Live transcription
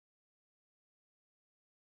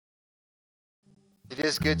It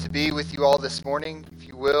is good to be with you all this morning. If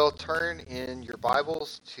you will, turn in your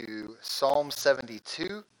Bibles to Psalm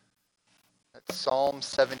 72. That's Psalm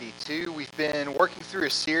 72. We've been working through a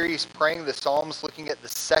series, Praying the Psalms, looking at the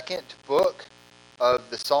second book of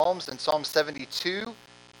the Psalms, and Psalm 72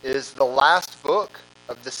 is the last book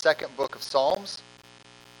of the second book of Psalms.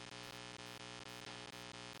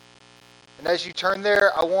 And as you turn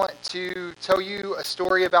there, I want to tell you a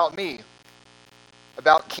story about me,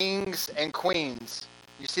 about kings and queens.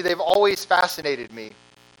 You see, they've always fascinated me.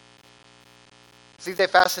 I think they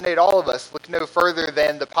fascinate all of us. Look no further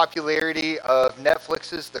than the popularity of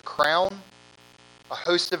Netflix's The Crown. A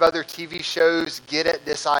host of other TV shows get at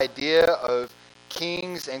this idea of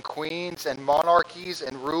kings and queens and monarchies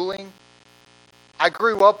and ruling. I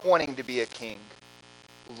grew up wanting to be a king.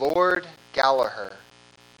 Lord Gallagher.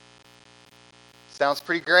 Sounds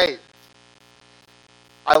pretty great.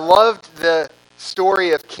 I loved the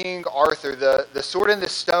story of King Arthur. The Sword in the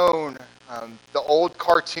Stone, the old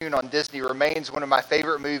cartoon on Disney, remains one of my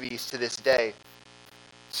favorite movies to this day.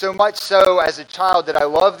 So much so as a child that I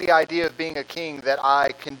loved the idea of being a king that I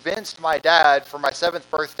convinced my dad for my 7th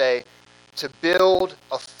birthday to build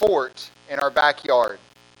a fort in our backyard.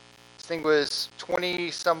 This thing was 20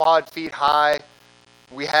 some odd feet high.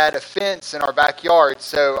 We had a fence in our backyard,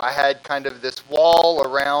 so I had kind of this wall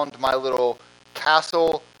around my little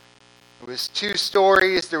castle. It was 2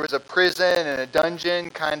 stories. There was a prison and a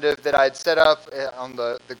dungeon kind of that I'd set up on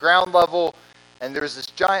the ground level, and there was this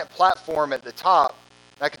giant platform at the top.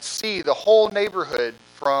 And I could see the whole neighborhood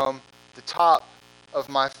from the top of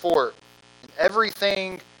my fort. And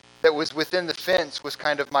everything that was within the fence was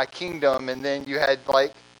kind of my kingdom, and then you had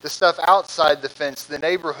like the stuff outside the fence, the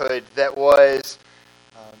neighborhood that was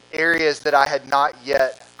areas that I had not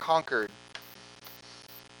yet conquered.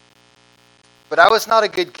 But I was not a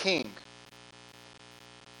good king.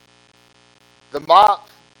 The mop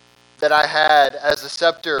that I had as a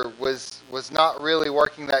scepter was not really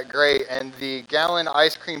working that great, and the gallon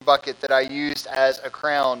ice cream bucket that I used as a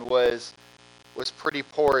crown was pretty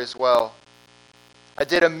poor as well. I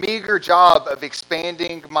did a meager job of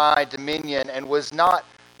expanding my dominion and was not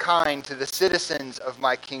kind to the citizens of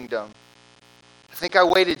my kingdom. I think I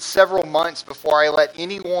waited several months before I let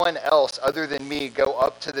anyone else other than me go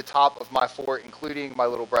up to the top of my fort, including my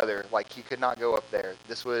little brother. Like, he could not go up there.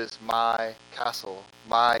 This was my castle,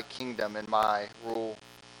 my kingdom, and my rule.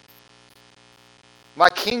 My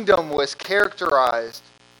kingdom was characterized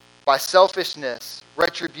by selfishness,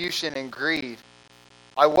 retribution, and greed.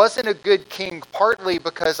 I wasn't a good king partly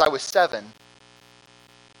because I was 7.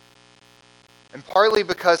 And partly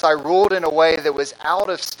because I ruled in a way that was out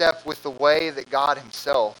of step with the way that God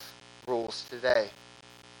himself rules today.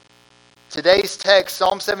 Today's text,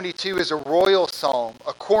 Psalm 72, is a royal psalm,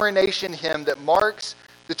 a coronation hymn that marks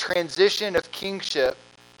the transition of kingship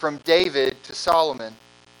from David to Solomon.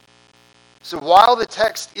 So while the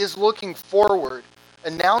text is looking forward,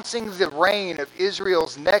 announcing the reign of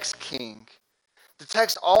Israel's next king, the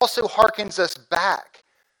text also harkens us back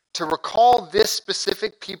to recall this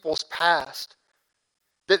specific people's past.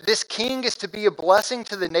 That this king is to be a blessing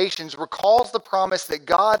to the nations recalls the promise that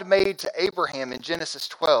God made to Abraham in Genesis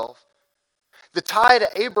 12. The tie to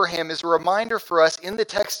Abraham is a reminder for us in the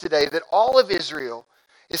text today that all of Israel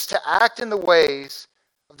is to act in the ways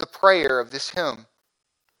of the prayer of this hymn.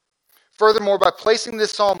 Furthermore, by placing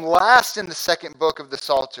this psalm last in the second book of the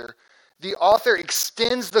Psalter, the author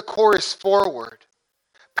extends the chorus forward,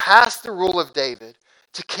 past the rule of David,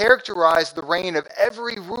 to characterize the reign of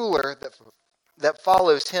every ruler that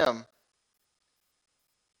follows him.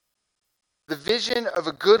 The vision of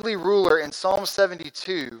a goodly ruler in Psalm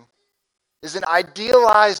 72 is an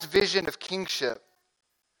idealized vision of kingship.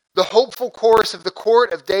 The hopeful chorus of the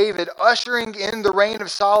court of David ushering in the reign of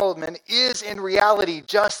Solomon is in reality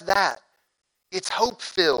just that. It's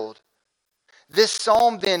hope-filled. This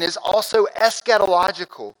psalm then is also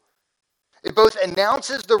eschatological. It both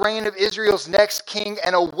announces the reign of Israel's next king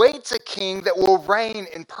and awaits a king that will reign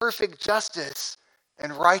in perfect justice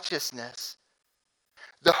and righteousness.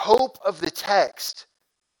 The hope of the text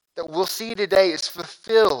that we'll see today is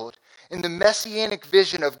fulfilled in the messianic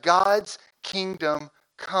vision of God's kingdom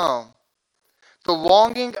come. The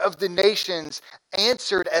longing of the nations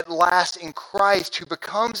answered at last in Christ, who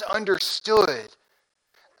becomes understood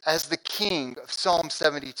as the king of Psalm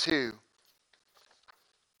 72.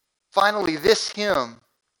 Finally, this hymn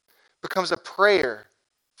becomes a prayer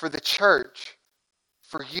for the church,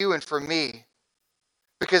 for you and for me.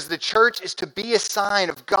 Because the church is to be a sign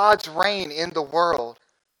of God's reign in the world.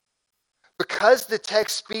 Because the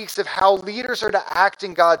text speaks of how leaders are to act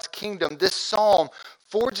in God's kingdom, this psalm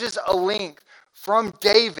forges a link from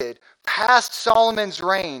David, past Solomon's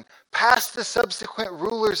reign, past the subsequent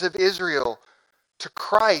rulers of Israel, to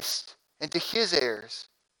Christ and to his heirs,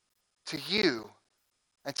 to you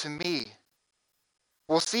and to me.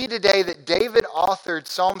 We'll see today that David authored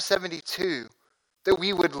Psalm 72, that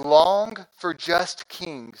we would long for just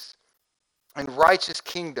kings and righteous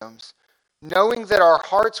kingdoms, knowing that our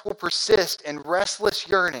hearts will persist in restless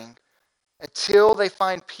yearning until they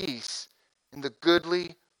find peace in the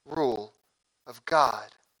goodly rule of God.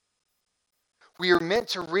 We are meant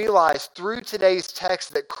to realize through today's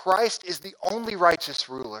text that Christ is the only righteous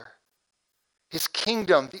ruler, his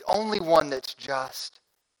kingdom the only one that's just.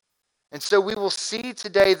 And so we will see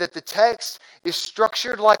today that the text is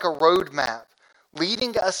structured like a roadmap,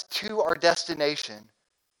 leading us to our destination,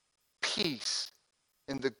 peace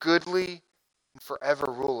in the goodly and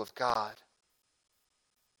forever rule of God.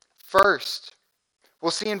 First,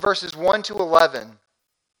 we'll see in verses 1 to 11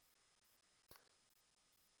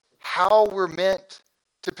 how we're meant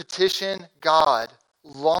to petition God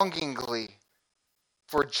longingly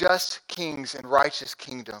for just kings and righteous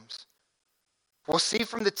kingdoms. We'll see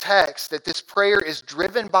from the text that this prayer is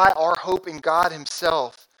driven by our hope in God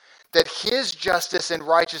himself, that his justice and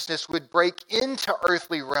righteousness would break into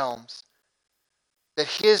earthly realms, that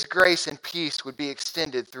his grace and peace would be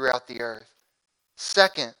extended throughout the earth.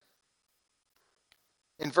 Second,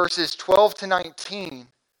 in verses 12 to 19,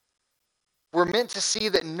 we're meant to see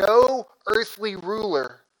that no earthly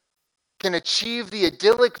ruler can achieve the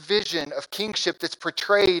idyllic vision of kingship that's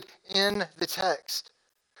portrayed in the text.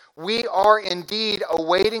 We are indeed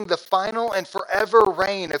awaiting the final and forever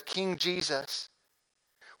reign of King Jesus.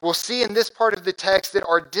 We'll see in this part of the text that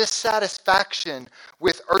our dissatisfaction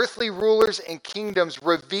with earthly rulers and kingdoms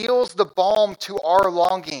reveals the balm to our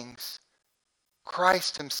longings,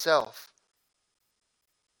 Christ himself.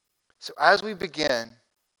 So as we begin,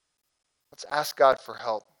 let's ask God for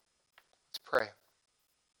help. Let's pray.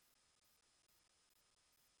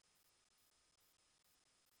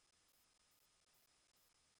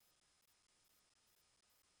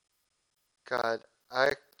 God,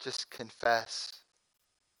 I just confess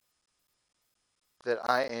that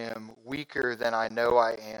I am weaker than I know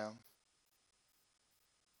I am.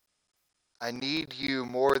 I need you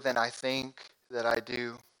more than I think that I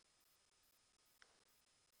do.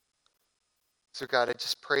 So God, I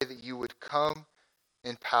just pray that you would come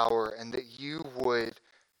in power and that you would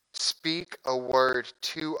speak a word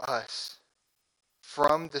to us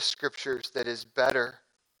from the scriptures that is better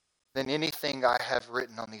than anything I have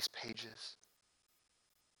written on these pages.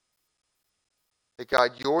 That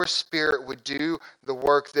God, your Spirit would do the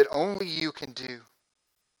work that only you can do.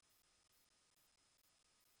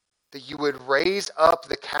 That you would raise up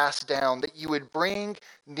the cast down, that you would bring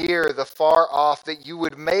near the far off, that you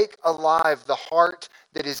would make alive the heart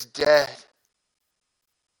that is dead.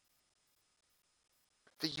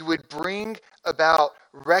 That you would bring about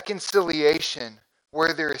reconciliation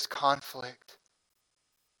where there is conflict.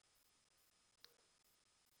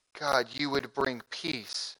 God, you would bring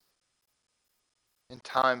peace in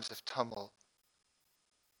times of tumult.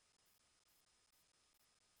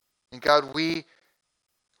 And God, we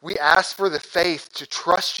ask for the faith to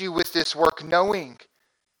trust you with this work, knowing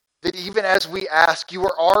that even as we ask, you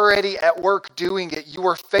are already at work doing it. You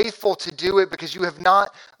are faithful to do it because you have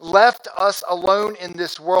not left us alone in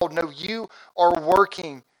this world. No, you are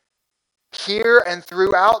working here and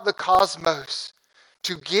throughout the cosmos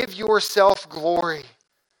to give yourself glory.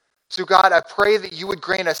 So God, I pray that you would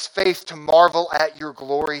grant us faith to marvel at your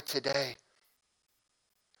glory today.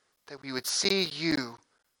 That we would see you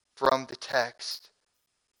from the text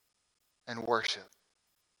and worship.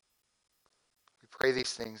 We pray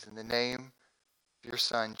these things in the name of your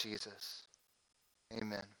Son, Jesus.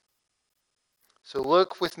 Amen. So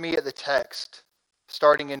look with me at the text,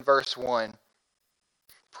 starting in verse 1.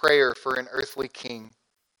 Prayer for an earthly king.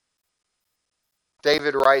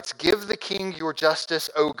 David writes, "Give the king your justice,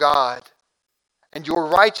 O God, and your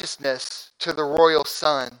righteousness to the royal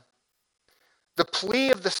son." The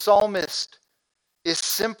plea of the psalmist is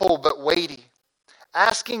simple but weighty,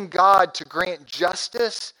 asking God to grant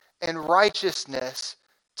justice and righteousness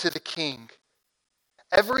to the king.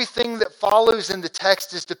 Everything that follows in the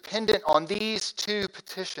text is dependent on these two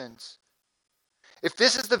petitions. If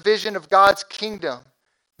this is the vision of God's kingdom,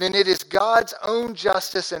 then it is God's own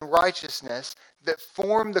justice and righteousness that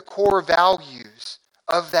form the core values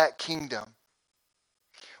of that kingdom.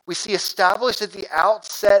 We see established at the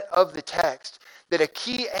outset of the text that a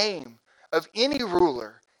key aim of any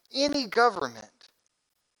ruler, any government,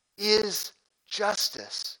 is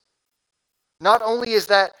justice. Not only is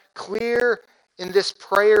that clear in this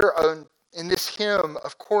prayer, in this hymn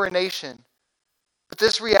of coronation, But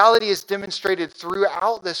this reality is demonstrated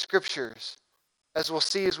throughout the scriptures, as we'll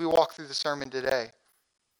see as we walk through the sermon today.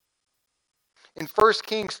 In 1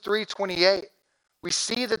 Kings 3:28, we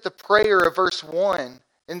see that the prayer of verse 1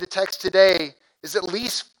 in the text today is at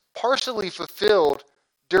least partially fulfilled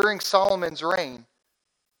during Solomon's reign.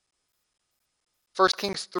 1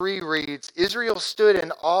 Kings 3 reads, Israel stood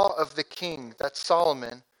in awe of the king, that's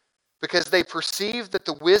Solomon, because they perceived that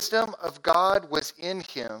the wisdom of God was in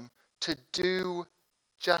him to do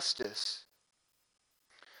justice.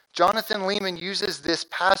 Jonathan Leeman uses this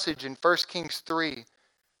passage in 1 Kings 3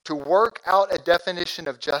 to work out a definition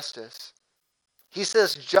of justice. He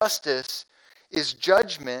says justice is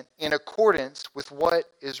judgment in accordance with what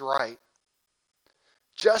is right.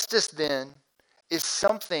 Justice, then, is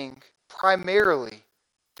something primarily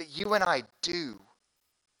that you and I do.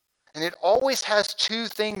 And it always has two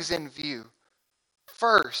things in view.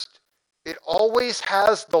 First, it always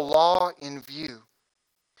has the law in view,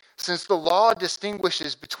 since the law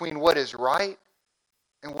distinguishes between what is right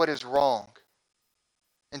and what is wrong.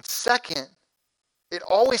 And second, it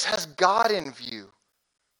always has God in view,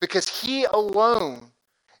 because he alone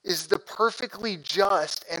is the perfectly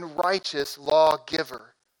just and righteous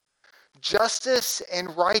lawgiver. Justice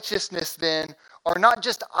and righteousness, then, are not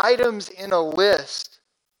just items in a list.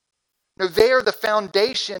 No, they are the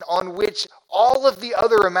foundation on which all of the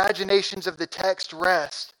other imaginations of the text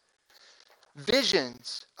rest.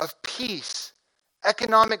 Visions of peace,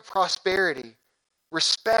 economic prosperity,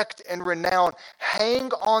 respect, and renown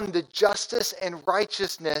hang on the justice and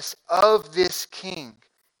righteousness of this king.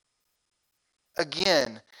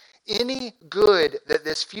 Again, any good that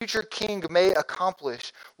this future king may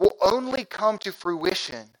accomplish will only come to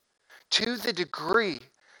fruition to the degree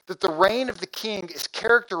that the reign of the king is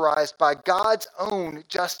characterized by God's own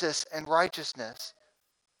justice and righteousness.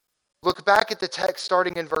 Look back at the text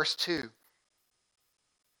starting in verse 2.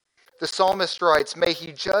 The psalmist writes, May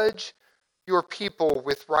he judge your people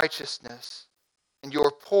with righteousness and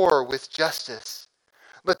your poor with justice.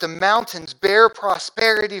 Let the mountains bear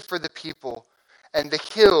prosperity for the people and the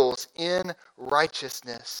hills in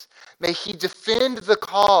righteousness. May he defend the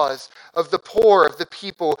cause of the poor of the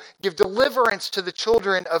people, give deliverance to the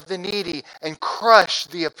children of the needy, and crush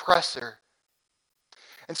the oppressor.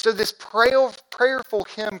 And so this prayerful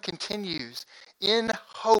hymn continues in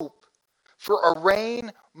hope for a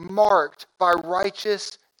reign marked by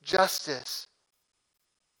righteous justice.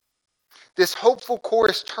 This hopeful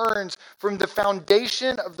chorus turns from the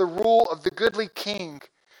foundation of the rule of the goodly king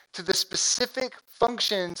to the specific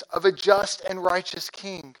functions of a just and righteous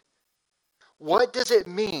king. What does it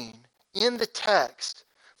mean in the text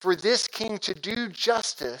for this king to do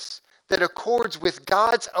justice that accords with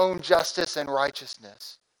God's own justice and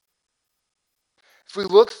righteousness? If we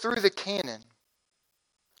look through the canon,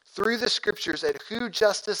 through the scriptures at who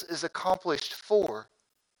justice is accomplished for,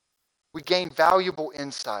 we gain valuable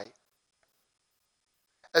insight.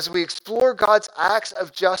 As we explore God's acts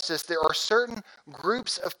of justice, there are certain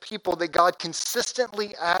groups of people that God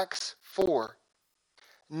consistently acts for.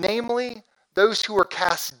 Namely, those who are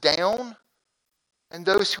cast down and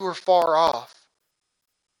those who are far off.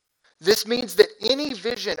 This means that any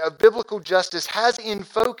vision of biblical justice has in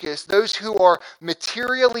focus those who are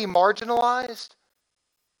materially marginalized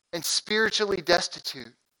and spiritually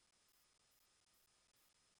destitute.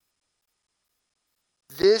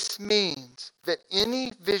 This means that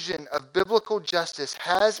any vision of biblical justice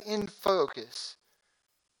has in focus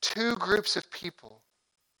two groups of people: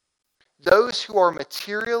 those who are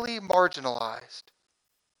materially marginalized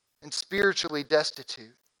and spiritually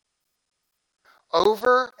destitute.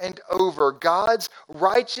 Over and over, God's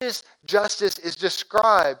righteous justice is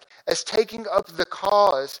described as taking up the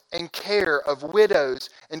cause and care of widows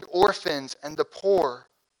and orphans and the poor.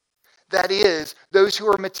 That is, those who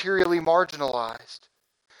are materially marginalized.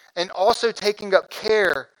 And also taking up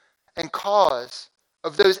care and cause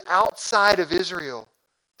of those outside of Israel.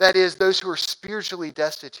 That is, those who are spiritually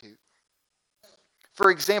destitute.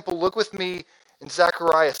 For example, look with me in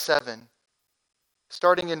Zechariah 7,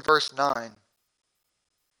 starting in verse 9.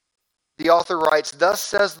 The author writes, Thus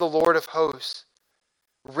says the Lord of hosts,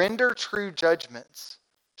 render true judgments,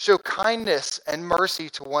 show kindness and mercy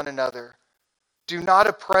to one another. Do not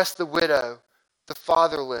oppress the widow, the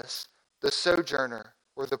fatherless, the sojourner,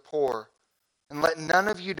 or the poor, and let none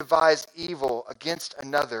of you devise evil against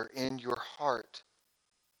another in your heart.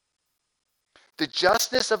 The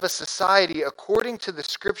justice of a society, according to the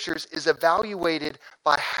scriptures, is evaluated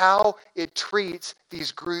by how it treats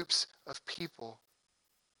these groups of people.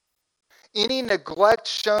 Any neglect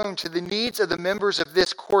shown to the needs of the members of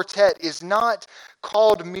this quartet is not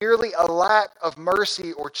called merely a lack of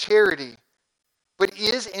mercy or charity, but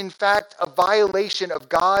is in fact a violation of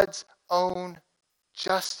God's own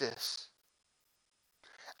justice.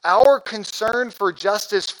 Our concern for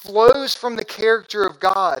justice flows from the character of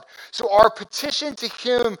God. So our petition to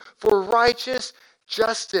Him for righteous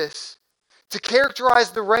justice, to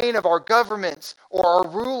characterize the reign of our governments or our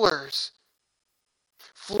rulers,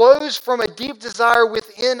 flows from a deep desire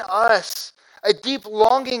within us, a deep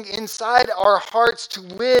longing inside our hearts to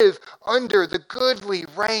live under the goodly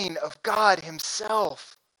reign of God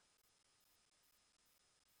Himself.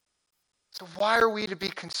 So why are we to be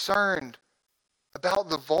concerned about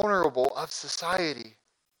the vulnerable of society?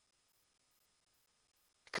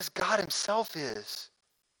 Because God Himself is.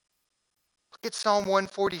 Look at Psalm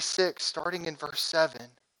 146, starting in verse 7.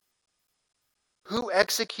 Who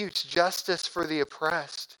executes justice for the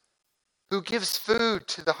oppressed? Who gives food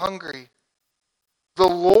to the hungry? The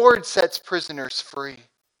Lord sets prisoners free.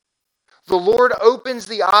 The Lord opens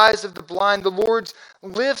the eyes of the blind. The Lord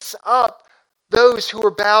lifts up those who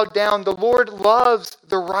are bowed down. The Lord loves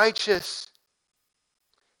the righteous.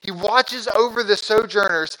 He watches over the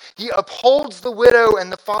sojourners. He upholds the widow and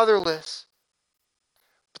the fatherless.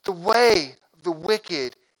 But the way of the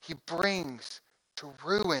wicked He brings to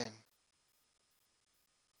ruin.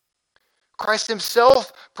 Christ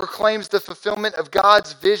Himself proclaims the fulfillment of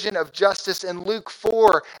God's vision of justice in Luke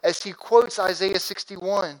 4 as He quotes Isaiah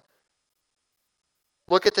 61.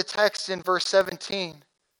 Look at the text in verse 17.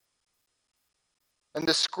 And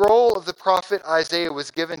the scroll of the prophet Isaiah was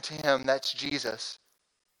given to him, that's Jesus.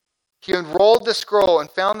 He unrolled the scroll and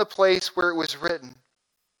found the place where it was written,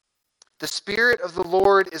 "The Spirit of the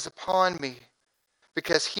Lord is upon me,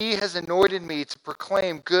 because He has anointed me to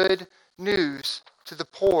proclaim good news to the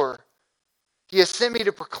poor. He has sent me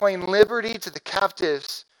to proclaim liberty to the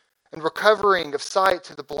captives and recovering of sight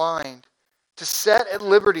to the blind, to set at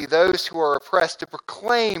liberty those who are oppressed, to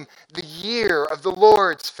proclaim the year of the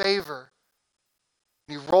Lord's favor."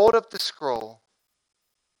 And He rolled up the scroll.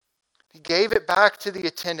 He gave it back to the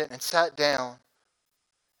attendant and sat down.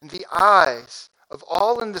 And the eyes of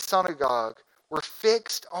all in the synagogue were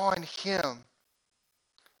fixed on Him.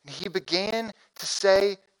 And He began to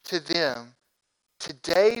say to them,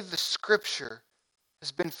 "Today the Scripture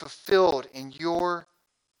has been fulfilled in your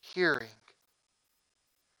hearing."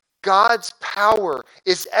 God's power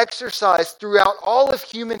is exercised throughout all of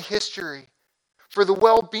human history for the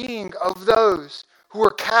well-being of those who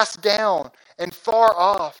are cast down and far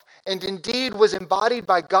off, and indeed was embodied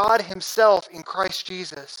by God Himself in Christ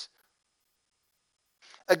Jesus.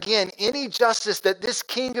 Again, any justice that this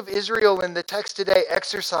King of Israel in the text today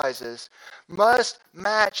exercises must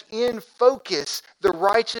match in focus the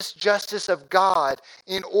righteous justice of God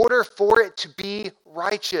in order for it to be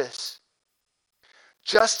righteous.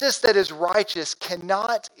 Justice that is righteous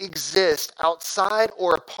cannot exist outside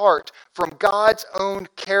or apart from God's own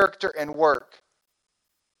character and work.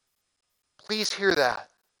 Please hear that.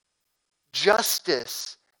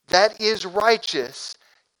 Justice that is righteous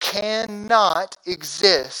cannot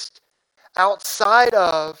exist outside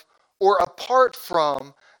of or apart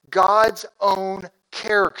from God's own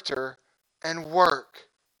character and work.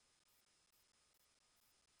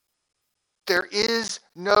 There is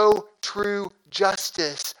no true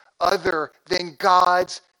justice other than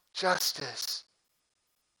God's justice.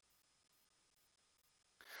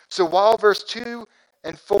 So while verse 2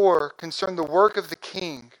 and 4 concern the work of the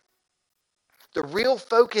king, the real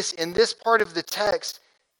focus in this part of the text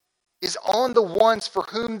is on the ones for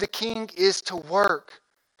whom the king is to work.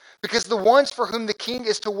 Because the ones for whom the king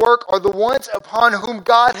is to work are the ones upon whom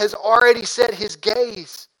God has already set His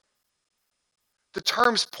gaze. The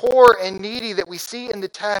terms poor and needy that we see in the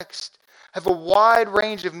text have a wide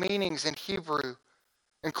range of meanings in Hebrew,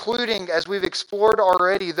 including, as we've explored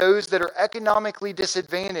already, those that are economically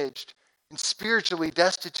disadvantaged and spiritually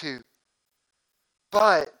destitute.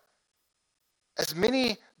 But, as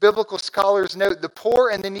many biblical scholars note, the poor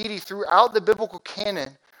and the needy throughout the biblical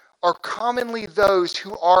canon are commonly those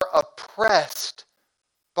who are oppressed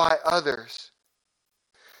by others.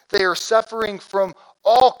 They are suffering from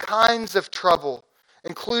all kinds of trouble,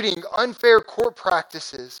 including unfair court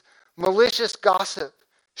practices, malicious gossip,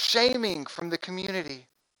 shaming from the community.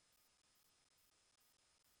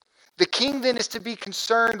 The king then is to be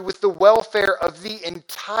concerned with the welfare of the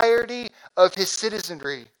entirety of his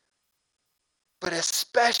citizenry, but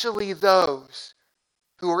especially those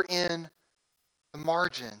who are in the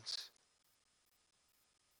margins.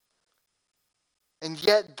 And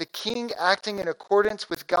yet the king, acting in accordance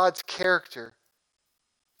with God's character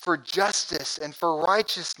for justice and for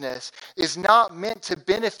righteousness, is not meant to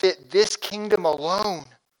benefit this kingdom alone.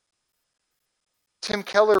 Tim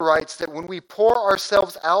Keller writes that when we pour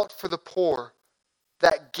ourselves out for the poor,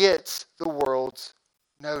 that gets the world's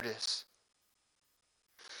notice.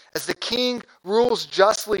 As the king rules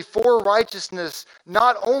justly for righteousness,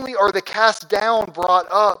 not only are the cast down brought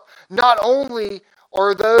up, not only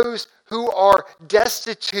are those who are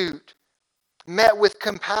destitute met with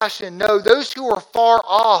compassion, no, those who are far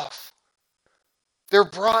off, they're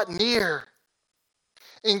brought near.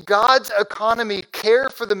 In God's economy, care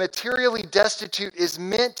for the materially destitute is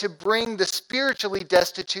meant to bring the spiritually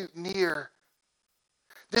destitute near.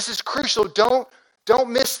 This is crucial. Don't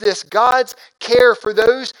miss this. God's care for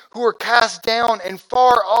those who are cast down and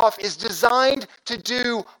far off is designed to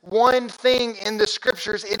do one thing in the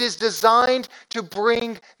Scriptures. It is designed to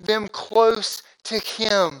bring them close to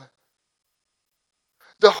Him.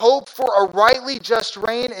 The hope for a rightly just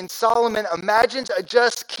reign in Solomon imagines a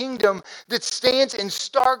just kingdom that stands in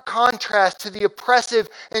stark contrast to the oppressive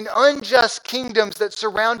and unjust kingdoms that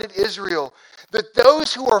surrounded Israel. That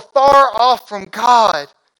those who are far off from God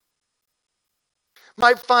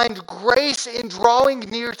might find grace in drawing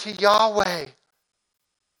near to Yahweh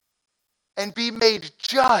and be made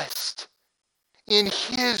just in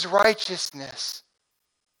His righteousness.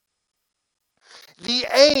 The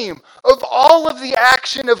aim of all of the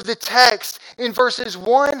action of the text in verses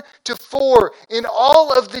 1 to 4, in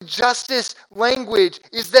all of the justice language,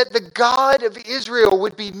 is that the God of Israel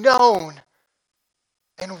would be known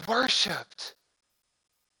and worshipped.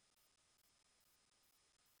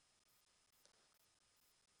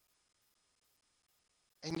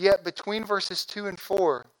 And yet, between verses 2 and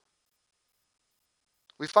 4,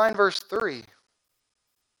 we find verse 3,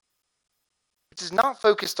 which is not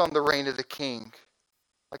focused on the reign of the king,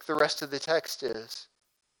 like the rest of the text is.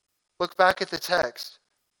 Look back at the text.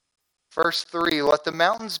 Verse 3, let the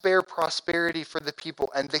mountains bear prosperity for the people,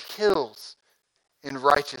 and the hills in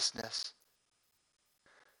righteousness.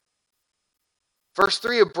 Verse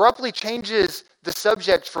 3 abruptly changes the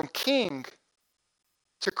subject from king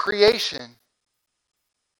to creation.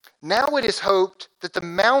 Now it is hoped that the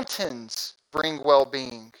mountains bring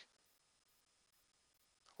well-being,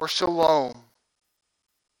 or shalom,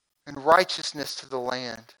 and righteousness to the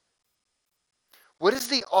land. What is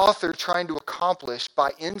the author trying to accomplish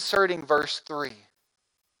by inserting verse 3?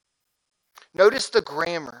 Notice the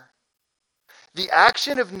grammar. The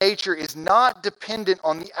action of nature is not dependent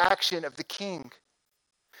on the action of the king.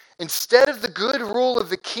 Instead of the good rule of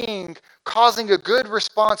the king causing a good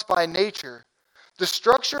response by nature, the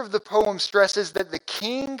structure of the poem stresses that the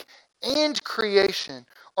king and creation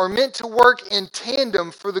are meant to work in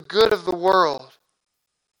tandem for the good of the world.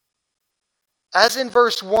 As in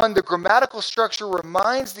verse 1, the grammatical structure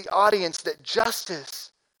reminds the audience that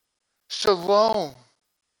justice, shalom,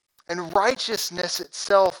 and righteousness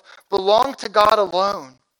itself belong to God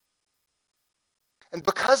alone. And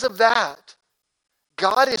because of that,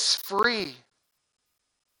 God is free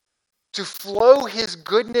to flow His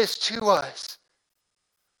goodness to us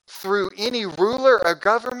through any ruler or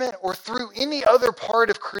government or through any other part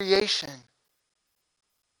of creation.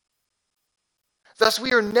 Thus,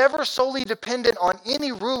 we are never solely dependent on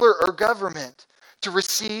any ruler or government to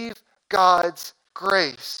receive God's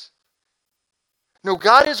grace. No,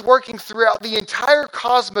 God is working throughout the entire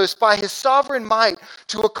cosmos by His sovereign might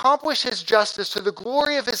to accomplish His justice to the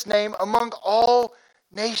glory of His name among all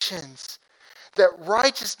nations, that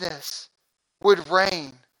righteousness would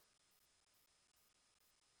reign.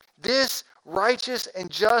 This righteous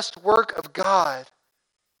and just work of God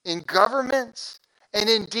in governments and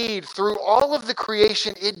indeed through all of the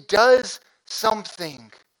creation, it does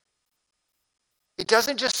something. It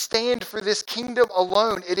doesn't just stand for this kingdom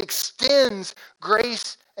alone. It extends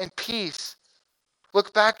grace and peace.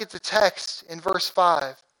 Look back at the text in verse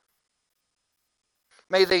 5.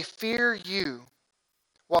 May they fear you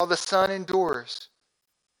while the sun endures,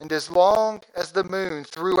 and as long as the moon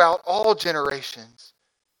throughout all generations.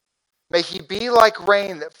 May He be like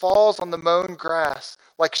rain that falls on the mown grass,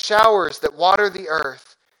 like showers that water the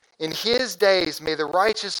earth. In His days may the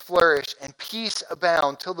righteous flourish and peace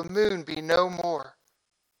abound till the moon be no more.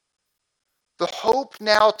 The hope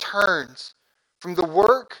now turns from the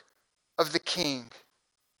work of the king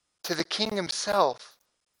to the king himself.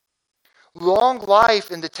 Long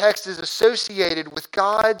life in the text is associated with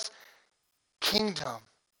God's kingdom.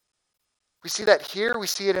 We see that here. We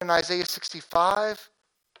see it in Isaiah 65.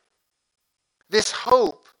 This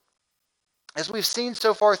hope, as we've seen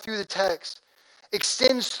so far through the text,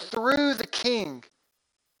 extends through the king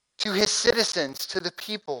to his citizens, to the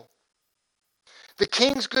people. The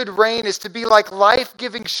king's good reign is to be like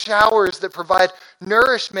life-giving showers that provide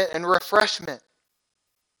nourishment and refreshment.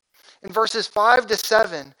 In verses 5 to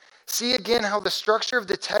 7, see again how the structure of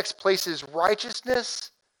the text places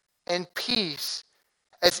righteousness and peace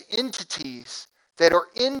as entities that are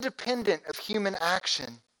independent of human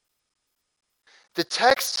action. The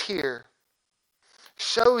text here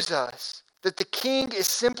shows us that the king is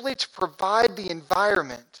simply to provide the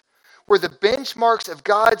environment where the benchmarks of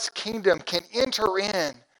God's kingdom can enter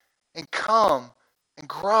in and come and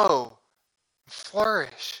grow and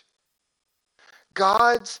flourish.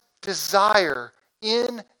 God's desire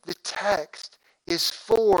in the text is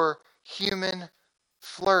for human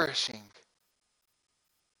flourishing.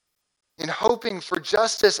 In hoping for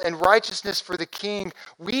justice and righteousness for the king,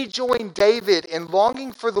 we join David in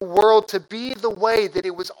longing for the world to be the way that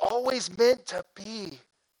it was always meant to be.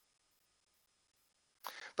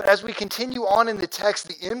 But as we continue on in the text,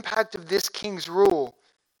 the impact of this king's rule,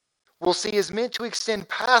 we'll see, is meant to extend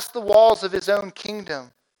past the walls of his own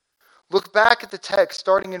kingdom. Look back at the text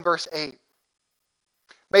starting in verse 8.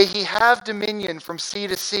 May he have dominion from sea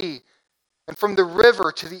to sea and from the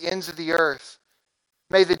river to the ends of the earth.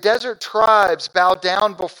 May the desert tribes bow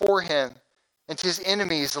down before him and his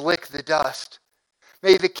enemies lick the dust.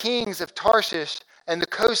 May the kings of Tarshish and the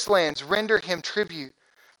coastlands render him tribute.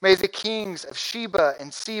 May the kings of Sheba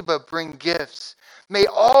and Seba bring gifts. May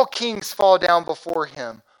all kings fall down before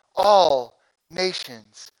him. All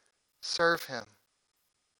nations serve him.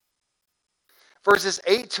 Verses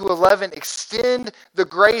 8 to 11 extend the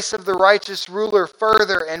grace of the righteous ruler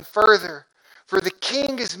further and further, for the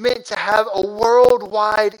king is meant to have a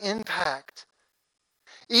worldwide impact.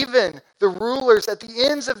 Even the rulers at the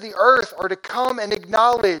ends of the earth are to come and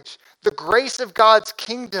acknowledge the grace of God's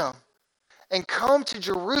kingdom and come to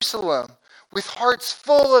Jerusalem with hearts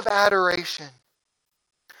full of adoration.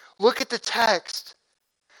 Look at the text.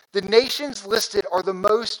 The nations listed are the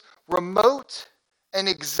most remote and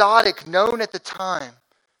exotic known at the time.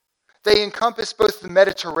 They encompass both the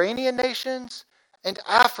Mediterranean nations and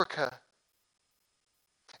Africa.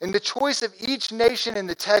 In the choice of each nation in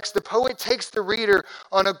the text, the poet takes the reader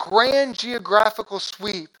on a grand geographical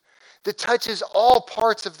sweep that touches all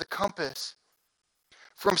parts of the compass.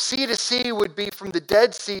 From sea to sea would be from the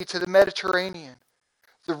Dead Sea to the Mediterranean.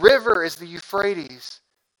 The river is the Euphrates.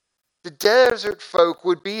 The desert folk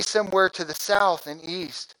would be somewhere to the south and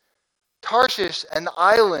east. Tarshish and the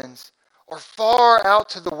islands are far out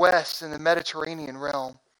to the west in the Mediterranean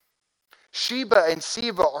realm. Sheba and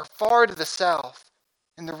Seba are far to the south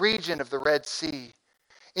in the region of the Red Sea.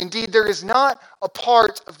 Indeed, there is not a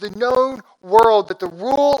part of the known world that the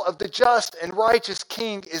rule of the just and righteous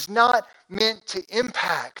king is not meant to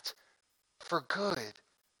impact for good.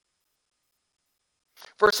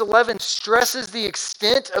 Verse 11 stresses the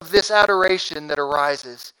extent of this adoration that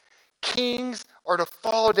arises. Kings are to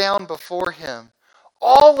fall down before him.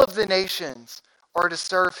 All of the nations are to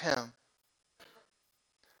serve him.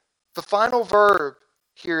 The final verb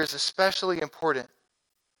here is especially important,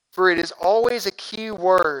 for it is always a key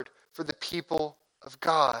word for the people of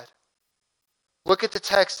God. Look at the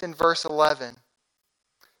text in verse 11.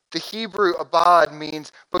 The Hebrew abad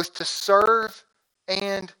means both to serve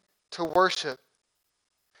and to worship.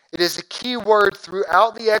 It is a key word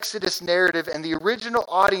throughout the Exodus narrative, and the original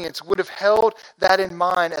audience would have held that in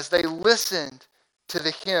mind as they listened to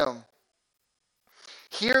the hymn.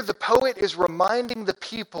 Here the poet is reminding the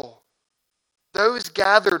people, those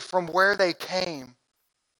gathered from where they came.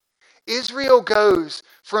 Israel goes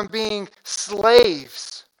from being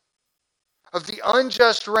slaves of the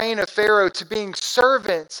unjust reign of Pharaoh to being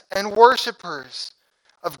servants and worshipers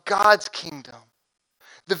of God's kingdom.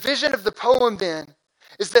 The vision of the poem then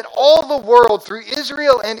is that all the world through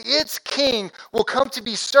Israel and its king will come to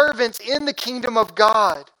be servants in the kingdom of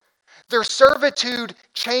God. Their servitude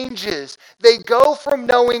changes. They go from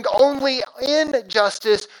knowing only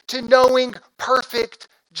injustice to knowing perfect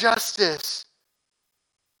justice.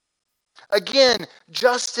 Again,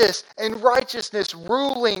 justice and righteousness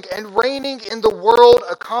ruling and reigning in the world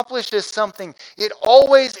accomplishes something. It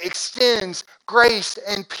always extends grace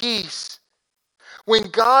and peace. When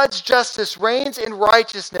God's justice reigns in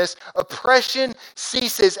righteousness, oppression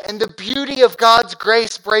ceases and the beauty of God's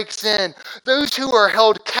grace breaks in. Those who are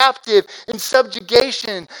held captive in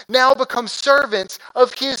subjugation now become servants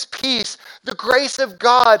of his peace. The grace of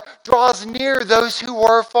God draws near those who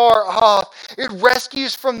are far off. It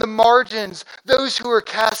rescues from the margins those who are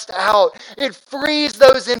cast out. It frees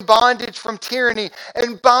those in bondage from tyranny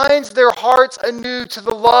and binds their hearts anew to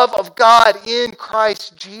the love of God in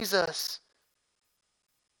Christ Jesus.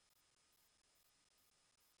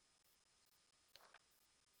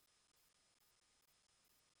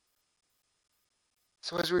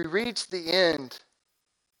 So as we reach the end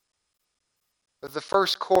of the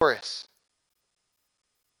first chorus,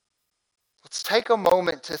 let's take a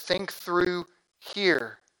moment to think through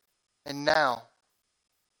here and now.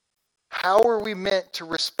 How are we meant to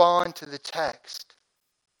respond to the text?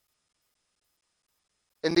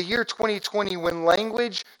 In the year 2020, when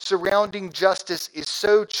language surrounding justice is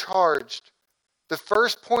so charged, the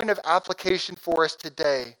first point of application for us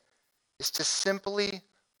today is to simply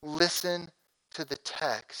listen to the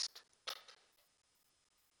text.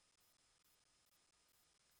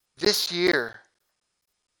 This year,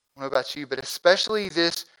 I don't know about you, but especially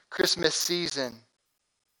this Christmas season,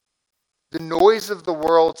 the noise of the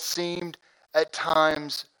world seemed at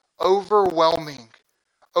times overwhelming,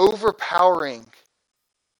 overpowering,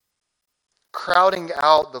 crowding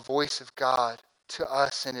out the voice of God to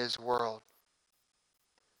us in His world.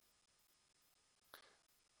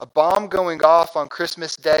 A bomb going off on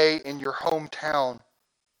Christmas Day in your hometown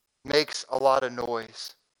makes a lot of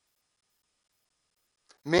noise.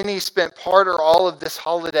 Many spent part or all of this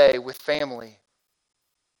holiday with family.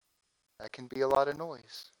 That can be a lot of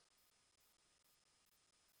noise.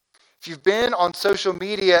 If you've been on social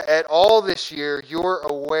media at all this year, you're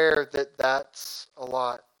aware that that's a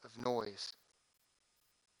lot of noise.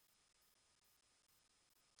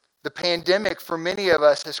 The pandemic, for many of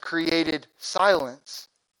us, has created silence.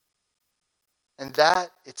 And that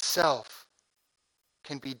itself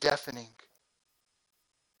can be deafening.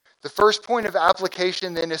 The first point of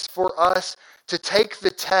application then is for us to take the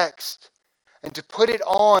text and to put it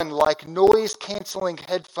on like noise-canceling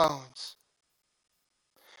headphones.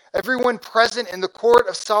 Everyone present in the court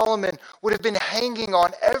of Solomon would have been hanging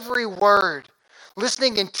on every word,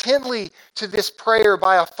 listening intently to this prayer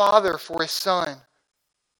by a father for his son.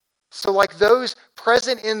 So like those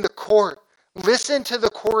present in the court, listen to the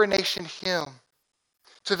coronation hymn,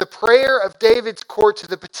 to the prayer of David's court, to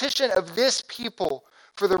the petition of this people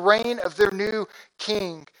for the reign of their new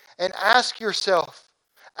king, and ask yourself,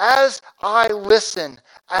 as I listen,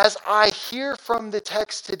 as I hear from the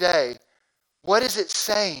text today, what is it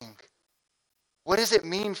saying? What does it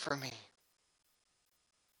mean for me?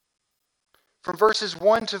 From verses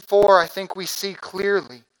 1 to 4, I think we see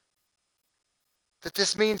clearly that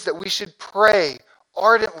this means that we should pray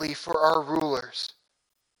ardently for our rulers.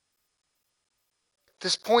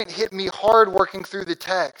 This point hit me hard working through the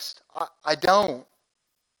text. I don't.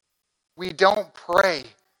 We don't pray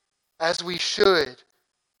as we should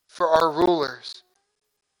for our rulers.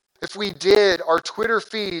 If we did, our Twitter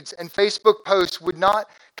feeds and Facebook posts would not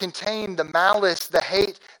contain the malice, the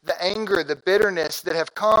hate, the anger, the bitterness that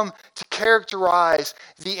have come to characterize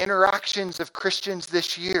the interactions of Christians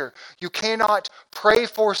this year. You cannot pray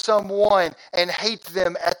for someone and hate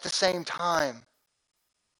them at the same time.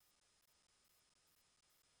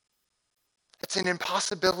 It's an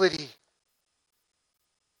impossibility.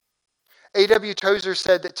 A.W. Tozer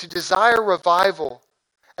said that to desire revival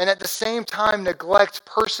and at the same time neglect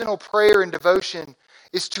personal prayer and devotion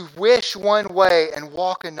is to wish one way and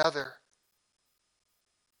walk another.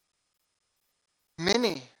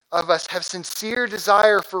 Many of us have sincere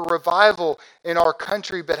desire for revival in our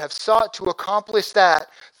country, but have sought to accomplish that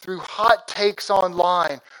through hot takes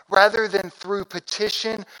online rather than through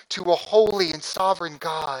petition to a holy and sovereign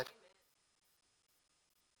God.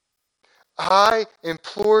 I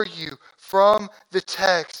implore you from the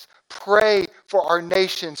text, pray for our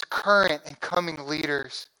nation's current and coming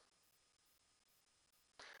leaders.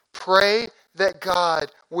 Pray that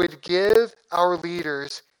God would give our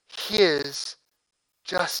leaders His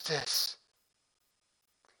justice.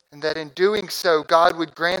 And that in doing so, God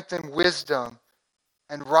would grant them wisdom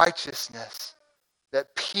and righteousness,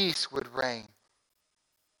 that peace would reign.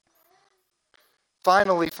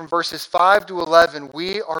 Finally, from verses 5 to 11,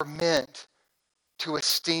 we are meant to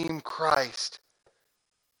esteem Christ.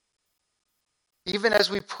 Even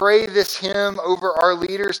as we pray this hymn over our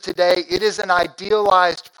leaders today, it is an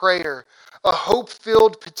idealized prayer, a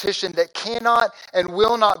hope-filled petition that cannot and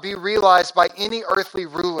will not be realized by any earthly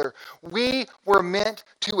ruler. We were meant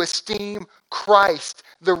to esteem Christ,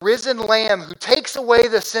 the risen Lamb who takes away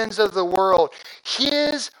the sins of the world.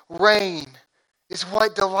 His reign is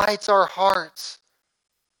what delights our hearts.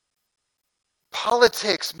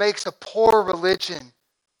 Politics makes a poor religion.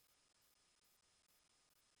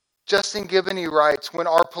 Justin Giboney writes, when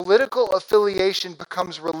our political affiliation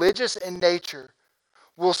becomes religious in nature,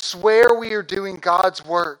 we'll swear we are doing God's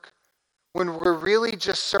work when we're really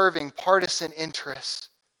just serving partisan interests.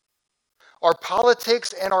 Our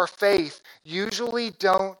politics and our faith usually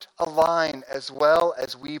don't align as well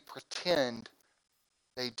as we pretend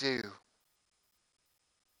they do.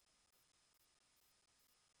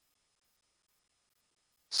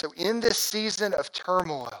 So in this season of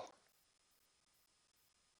turmoil,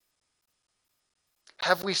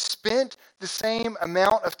 have we spent the same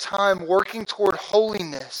amount of time working toward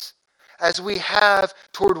holiness as we have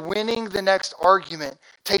toward winning the next argument,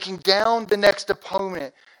 taking down the next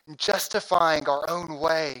opponent, and justifying our own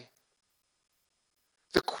way.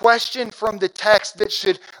 The question from the text that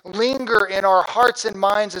should linger in our hearts and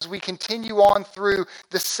minds as we continue on through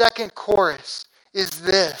the second chorus is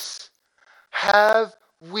this: have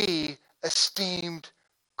we esteemed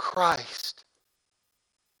Christ?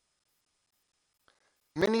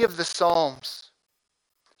 Many of the Psalms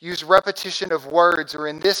use repetition of words, or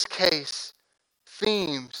in this case,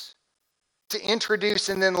 themes, to introduce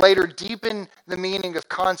and then later deepen the meaning of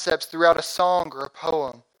concepts throughout a song or a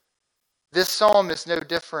poem. This psalm is no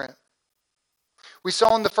different. We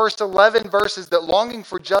saw in the first 11 verses that longing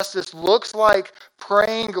for justice looks like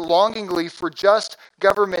praying longingly for just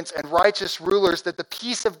governments and righteous rulers, that the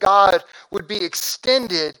peace of God would be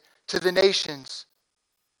extended to the nations.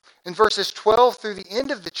 In verses 12 through the end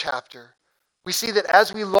of the chapter, we see that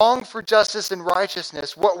as we long for justice and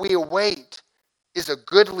righteousness, what we await is a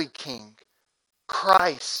goodly king,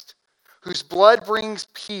 Christ, whose blood brings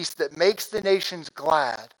peace that makes the nations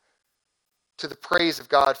glad, to the praise of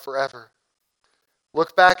God forever.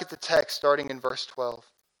 Look back at the text starting in verse 12.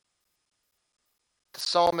 The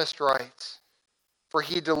psalmist writes, "For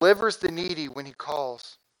he delivers the needy when he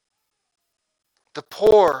calls, the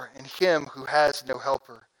poor and him who has no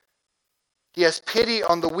helper. He has pity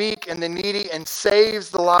on the weak and the needy and saves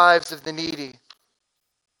the lives of the needy.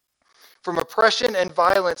 From oppression and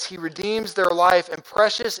violence he redeems their life, and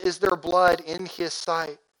precious is their blood in his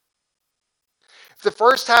sight." The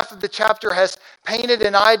first half of the chapter has painted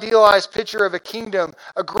an idealized picture of a kingdom,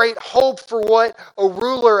 a great hope for what a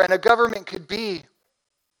ruler and a government could be.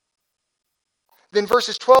 Then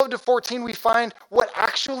verses 12 to 14, we find what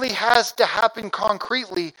actually has to happen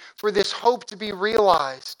concretely for this hope to be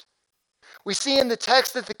realized. We see in the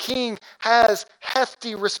text that the king has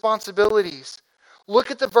hefty responsibilities.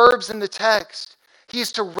 Look at the verbs in the text. He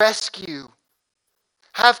is to rescue,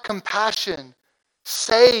 have compassion,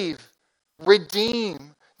 save,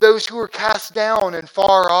 redeem those who are cast down and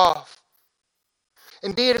far off.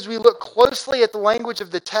 Indeed, as we look closely at the language of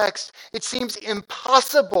the text, it seems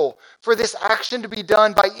impossible for this action to be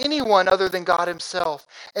done by anyone other than God himself.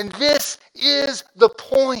 And this is the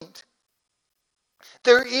point.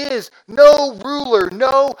 There is no ruler,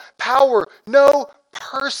 no power, no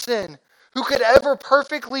person who could ever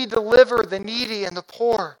perfectly deliver the needy and the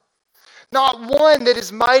poor. Not one that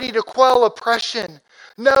is mighty to quell oppression.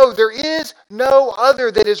 No, there is no other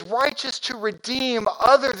that is righteous to redeem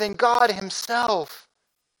other than God himself.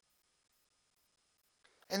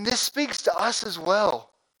 And this speaks to us as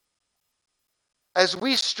well. As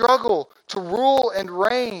we struggle to rule and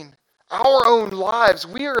reign our own lives,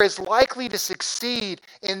 we are as likely to succeed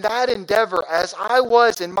in that endeavor as I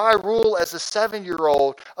was in my rule as a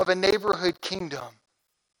 7-year-old of a neighborhood kingdom.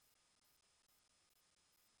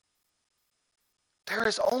 There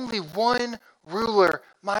is only one ruler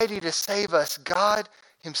mighty to save us, God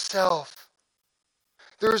himself.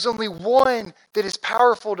 There is only one that is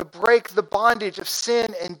powerful to break the bondage of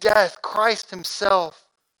sin and death, Christ himself.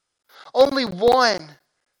 Only one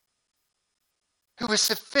who is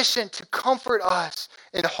sufficient to comfort us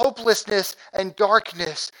in hopelessness and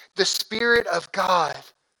darkness, the Spirit of God.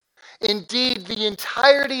 Indeed, the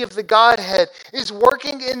entirety of the Godhead is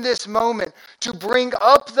working in this moment to bring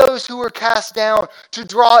up those who are cast down, to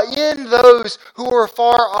draw in those who are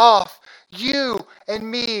far off. You and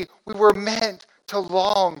me, we were meant to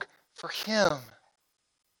long for him.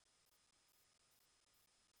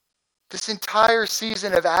 This entire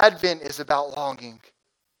season of Advent is about longing.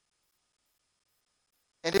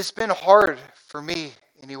 And it's been hard for me,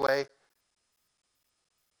 anyway.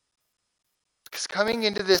 Because coming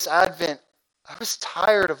into this Advent, I was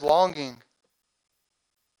tired of longing.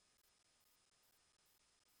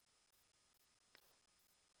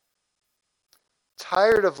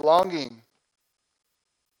 Tired of longing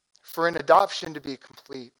for an adoption to be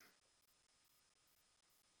complete.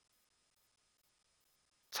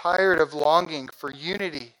 Tired of longing for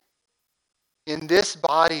unity in this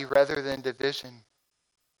body rather than division.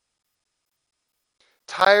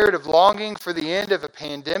 Tired of longing for the end of a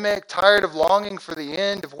pandemic. Tired of longing for the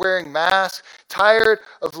end of wearing masks. Tired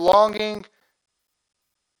of longing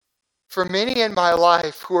for many in my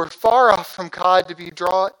life who are far off from God to be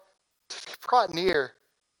brought near.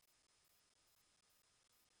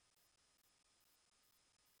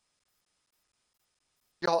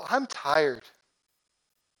 Y'all, I'm tired.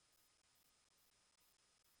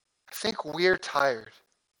 I think we're tired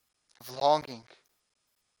of longing.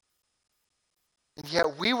 And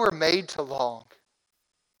yet we were made to long.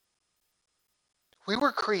 We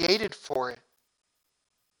were created for it.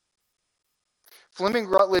 Fleming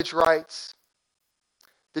Rutledge writes,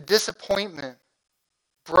 the disappointment,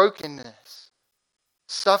 brokenness,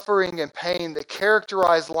 suffering, and pain that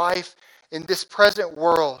characterize life in this present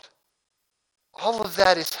world, all of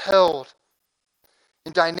that is held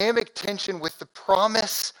in dynamic tension with the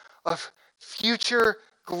promise of future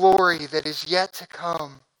glory that is yet to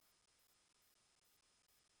come.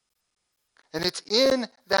 And it's in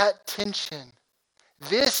that tension,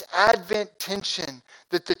 this Advent tension,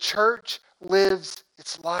 that the church lives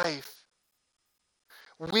its life.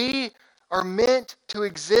 We are meant to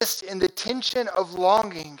exist in the tension of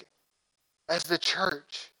longing as the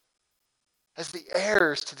church, as the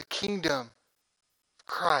heirs to the kingdom of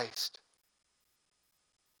Christ.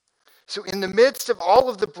 So in the midst of all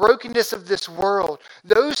of the brokenness of this world,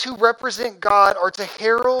 those who represent God are to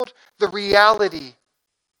herald the reality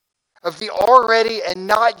of the already and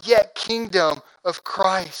not yet kingdom of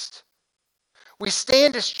Christ. We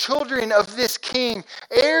stand as children of this King,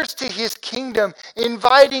 heirs to his kingdom,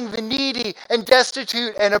 inviting the needy and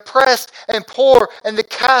destitute and oppressed and poor and the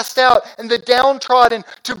cast out and the downtrodden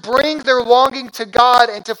to bring their longing to God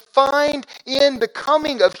and to find in the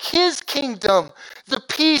coming of his kingdom the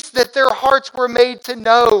peace that their hearts were made to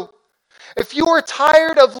know. If you are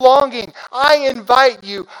tired of longing, I invite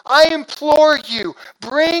you, I implore you,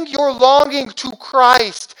 bring your longing to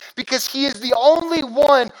Christ, because he is the only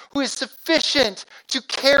one who is sufficient to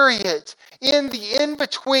carry it in the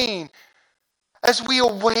in-between as we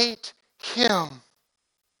await him.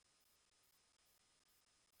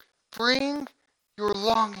 Bring your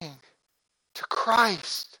longing to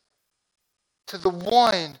Christ, to the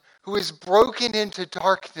one who is broken into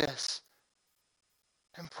darkness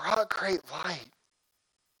and brought great light.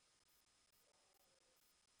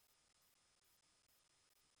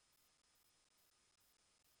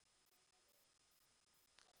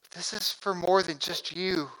 This is for more than just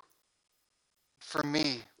you, for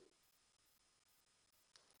me.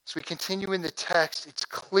 As we continue in the text, it's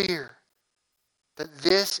clear that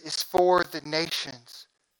this is for the nations.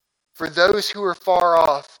 For those who are far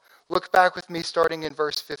off, look back with me starting in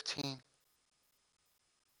verse 15.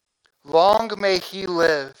 Long may he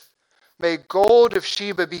live. May gold of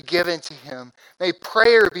Sheba be given to him. May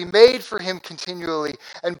prayer be made for him continually,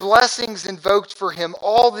 and blessings invoked for him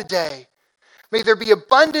all the day. May there be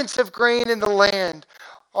abundance of grain in the land.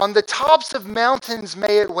 On the tops of mountains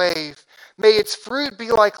may it wave. May its fruit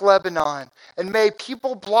be like Lebanon, and may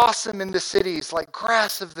people blossom in the cities like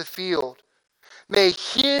grass of the field. May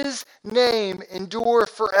his name endure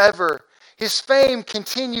forever. His fame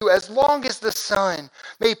continue as long as the sun.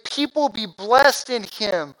 May people be blessed in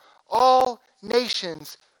him. All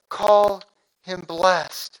nations call him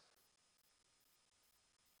blessed.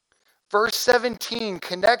 Verse 17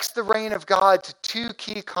 connects the reign of God to two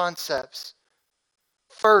key concepts.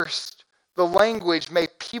 First, the language, may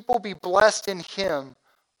people be blessed in him.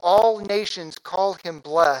 All nations call him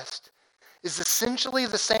blessed, is essentially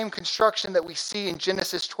the same construction that we see in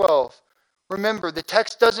Genesis 12. Remember, the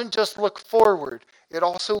text doesn't just look forward, it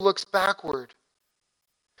also looks backward.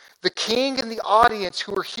 The king and the audience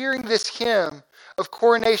who are hearing this hymn of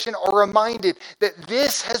coronation are reminded that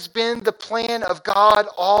this has been the plan of God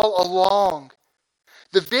all along.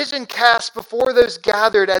 The vision cast before those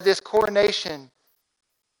gathered at this coronation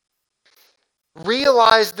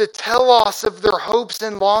realized the telos of their hopes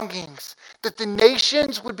and longings, that the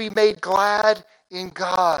nations would be made glad in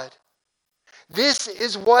God. This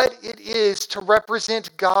is what it is to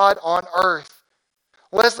represent God on earth.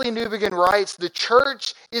 Leslie Newbegin writes, the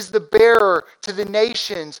church is the bearer to the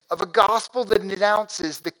nations of a gospel that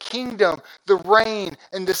announces the kingdom, the reign,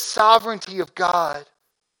 and the sovereignty of God.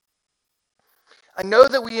 I know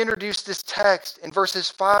that we introduced this text in verses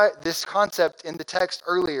 5, this concept in the text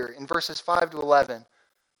earlier, in verses 5 to 11.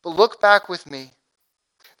 But look back with me.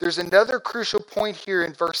 There's another crucial point here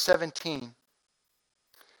in verse 17.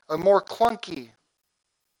 A more clunky,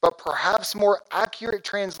 but perhaps more accurate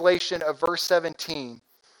translation of verse 17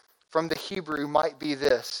 from the Hebrew might be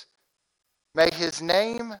this: may his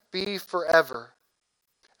name be forever.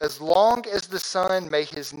 As long as the sun, may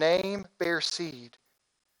his name bear seed.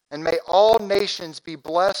 And may all nations be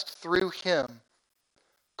blessed through him.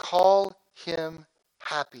 Call him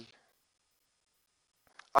happy.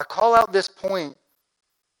 I call out this point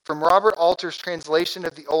from Robert Alter's translation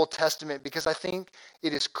of the Old Testament because I think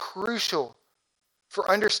it is crucial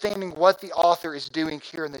for understanding what the author is doing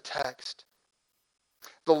here in the text.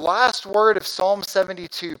 The last word of Psalm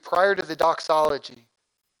 72 prior to the doxology,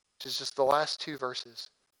 which is just the last two verses,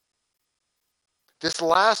 this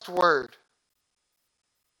last word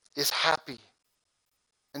is happy,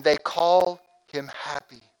 and they call him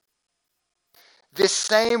happy. This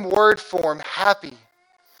same word form, happy,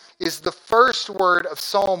 is the first word of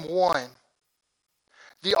Psalm 1.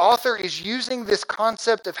 The author is using this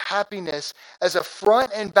concept of happiness as a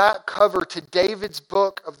front and back cover to David's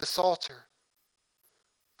book of the Psalter.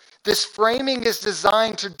 This framing is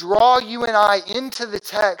designed to draw you and I into the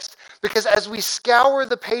text, because as we scour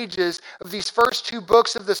the pages of these first two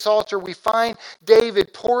books of the Psalter, we find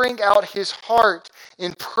David pouring out his heart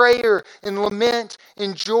in prayer, in lament,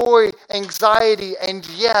 in joy, anxiety, and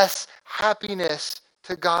yes, happiness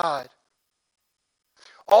to God.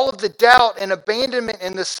 All of the doubt and abandonment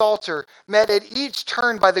in the Psalter, met at each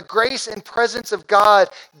turn by the grace and presence of God,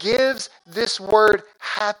 gives this word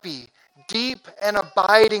happy deep and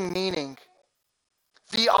abiding meaning.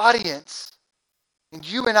 The audience, and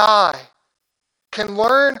you and I, can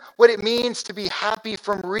learn what it means to be happy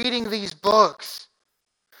from reading these books.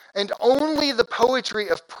 And only the poetry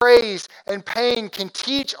of praise and pain can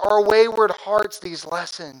teach our wayward hearts these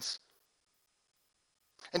lessons.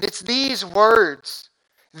 And it's these words,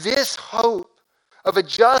 this hope of a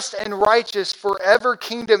just and righteous forever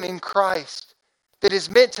kingdom in Christ, that is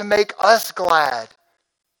meant to make us glad,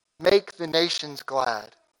 make the nations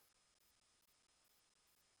glad.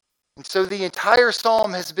 And so the entire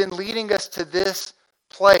psalm has been leading us to this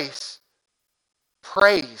place,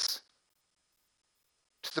 praise,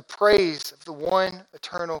 to the praise of the one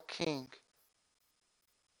eternal King.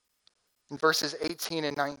 In verses 18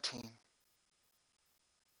 and 19.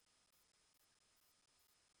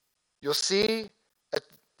 You'll see at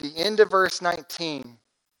the end of verse 19,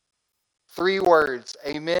 3 words,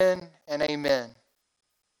 amen and amen.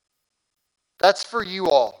 That's for you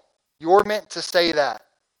all. You're meant to say that.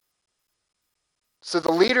 So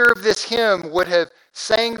the leader of this hymn would have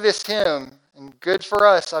sang this hymn, and good for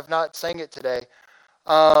us, I've not sang it today.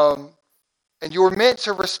 And you're meant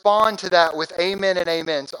to respond to that with amen and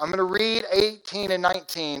amen. So I'm going to read 18 and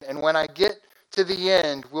 19, and when I get to the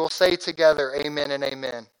end, we'll say together amen and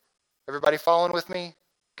amen. Everybody following with me?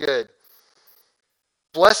 Good.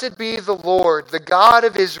 Blessed be the Lord, the God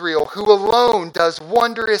of Israel, who alone does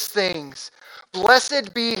wondrous things.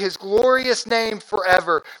 Blessed be his glorious name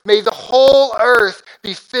forever. May the whole earth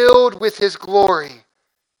be filled with his glory.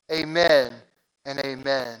 Amen and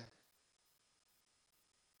amen.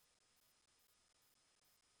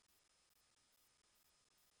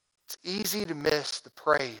 It's easy to miss the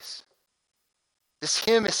praise. This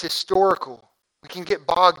hymn is historical. We can get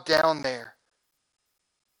bogged down there.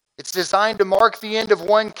 It's designed to mark the end of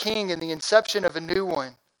one king and the inception of a new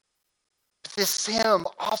one. But this hymn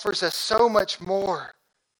offers us so much more.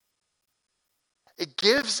 It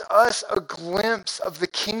gives us a glimpse of the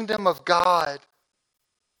kingdom of God,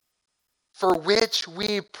 for which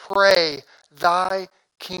we pray, thy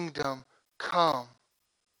kingdom come.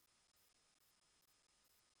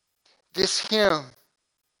 This hymn,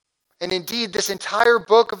 and indeed this entire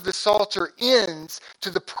book of the Psalter, ends to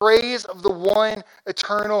the praise of the one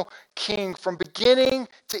eternal King. From beginning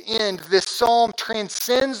to end, this psalm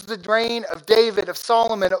transcends the reign of David, of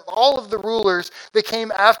Solomon, of all of the rulers that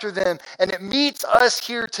came after them. And it meets us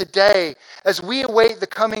here today as we await the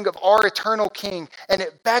coming of our eternal King. And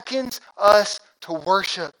it beckons us to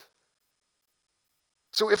worship.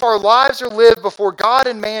 So if our lives are lived before God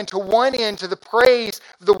and man to one end, to the praise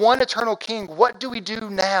of the one eternal King, what do we do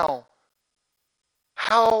now?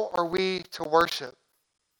 How are we to worship?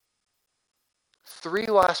 3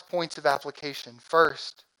 last points of application.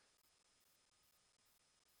 First,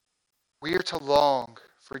 we are to long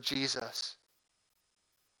for Jesus.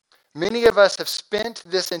 Many of us have spent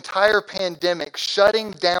this entire pandemic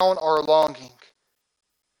shutting down our longing.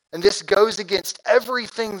 And this goes against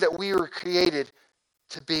everything that we were created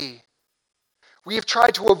to be. We have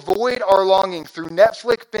tried to avoid our longing through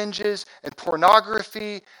Netflix binges and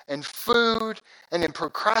pornography and food and in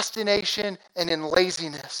procrastination and in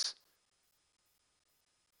laziness.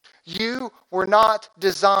 You were not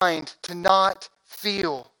designed to not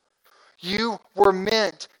feel. You were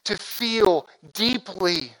meant to feel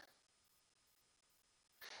deeply.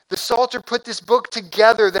 The Psalter put this book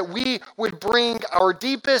together that we would bring our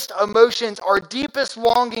deepest emotions, our deepest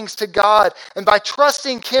longings to God. And by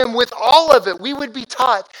trusting him with all of it, we would be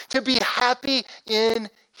taught to be happy in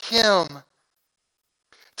him.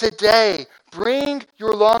 Today, bring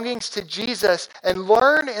your longings to Jesus and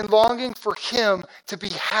learn in longing for him to be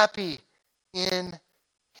happy in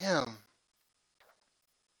him.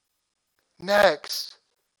 Next,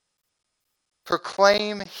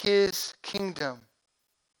 proclaim his kingdom.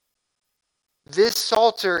 This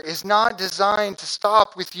Psalter is not designed to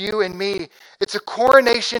stop with you and me. It's a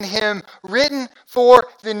coronation hymn written for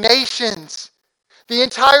the nations. The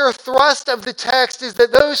entire thrust of the text is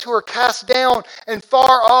that those who are cast down and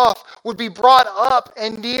far off would be brought up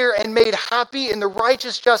and near and made happy in the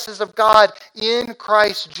righteous justice of God in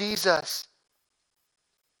Christ Jesus.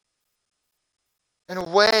 In a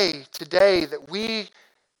way today that we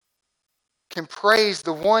can praise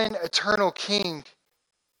the one eternal King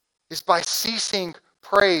is by ceasing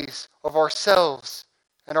praise of ourselves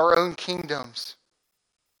and our own kingdoms.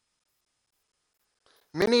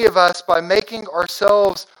 Many of us, by making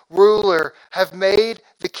ourselves ruler, have made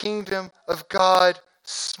the kingdom of God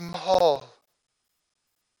small.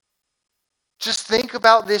 Just think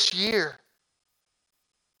about this year.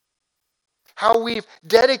 How we've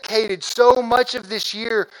dedicated so much of this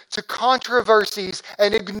year to controversies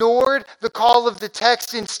and ignored the call of the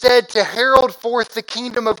text instead to herald forth the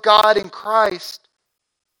kingdom of God in Christ.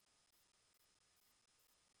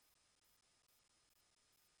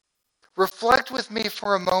 Reflect with me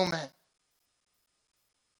for a moment.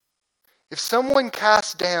 If someone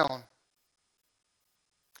cast down,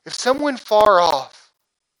 if someone far off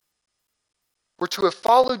were to have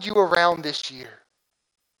followed you around this year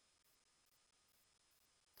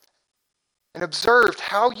and observed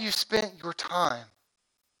how you spent your time,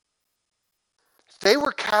 if they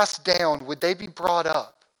were cast down, would they be brought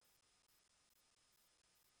up?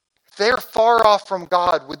 If they are far off from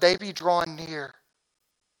God, would they be drawn near?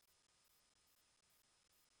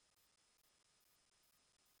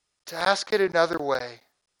 To ask it another way,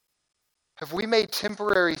 have we made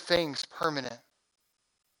temporary things permanent?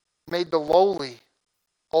 Made the lowly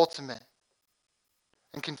ultimate?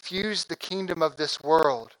 And confused the kingdom of this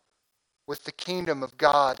world with the kingdom of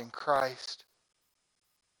God in Christ?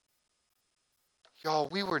 Y'all,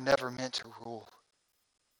 we were never meant to rule.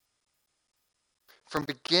 From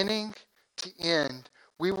beginning to end,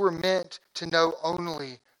 we were meant to know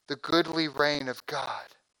only the goodly reign of God.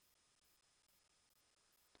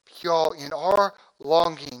 Y'all, in our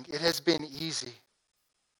longing, it has been easy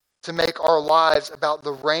to make our lives about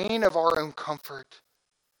the reign of our own comfort,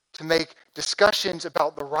 to make discussions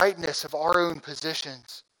about the rightness of our own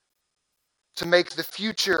positions, to make the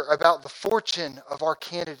future about the fortune of our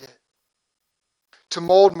candidate, to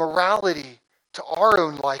mold morality to our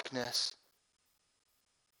own likeness,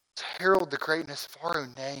 to herald the greatness of our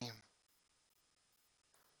own name.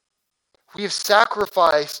 We have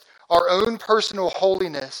sacrificed our own personal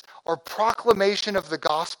holiness, our proclamation of the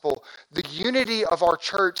gospel, the unity of our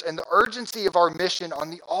church, and the urgency of our mission on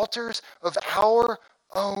the altars of our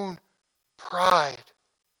own pride.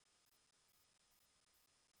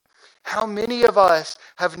 How many of us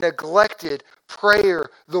have neglected prayer,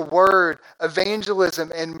 the word,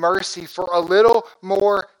 evangelism, and mercy for a little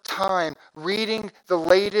more time reading the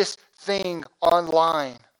latest thing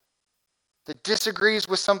online that disagrees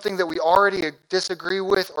with something that we already disagree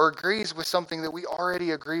with or agrees with something that we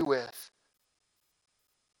already agree with?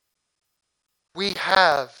 We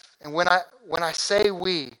have, and when I say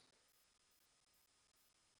we,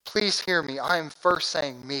 please hear me, I am first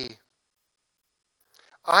saying me.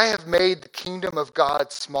 I have made the kingdom of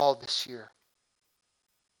God small this year.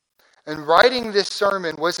 And writing this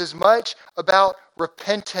sermon was as much about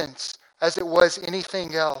repentance as it was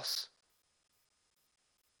anything else.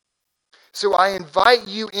 So I invite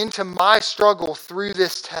you into my struggle through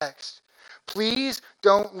this text. Please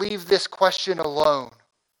don't leave this question alone.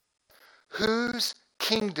 Whose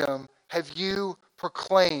kingdom have you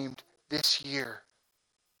proclaimed this year?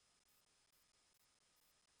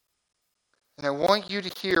 And I want you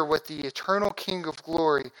to hear what the eternal King of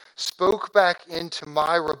glory spoke back into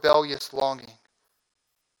my rebellious longing.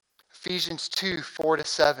 Ephesians 2,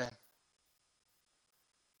 4-7.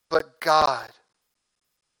 But God,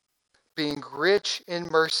 being rich in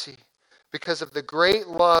mercy, because of the great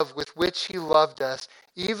love with which he loved us,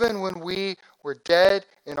 even when we were dead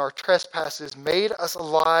in our trespasses, made us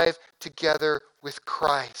alive together with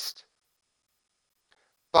Christ.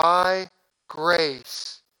 By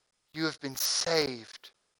grace you have been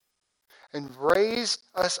saved, and raised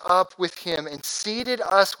us up with him and seated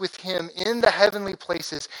us with him in the heavenly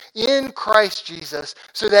places in Christ Jesus,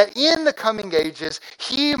 so that in the coming ages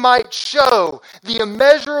he might show the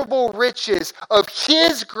immeasurable riches of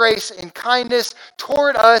his grace and kindness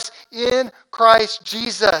toward us in Christ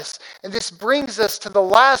Jesus. And this brings us to the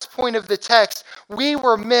last point of the text. We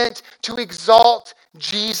were meant to exalt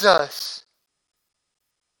Jesus.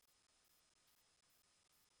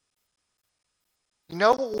 You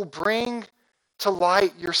know what will bring to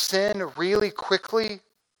light your sin really quickly?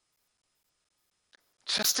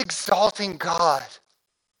 Just exalting God.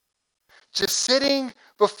 Just sitting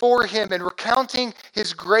before him and recounting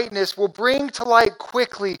his greatness will bring to light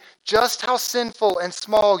quickly just how sinful and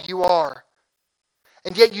small you are.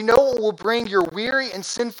 And yet you know what will bring your weary and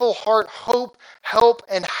sinful heart hope, help,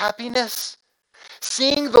 and happiness?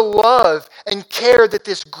 Seeing the love and care that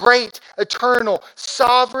this great, eternal,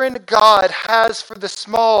 sovereign God has for the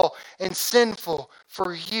small and sinful,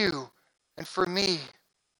 for you and for me.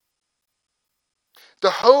 The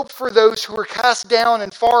hope for those who are cast down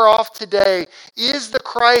and far off today is the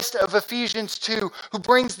Christ of Ephesians 2, who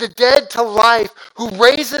brings the dead to life, who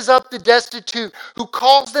raises up the destitute, who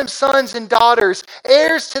calls them sons and daughters,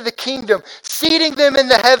 heirs to the kingdom, seating them in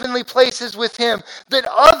the heavenly places with him, that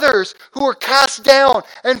others who are cast down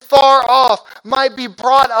and far off might be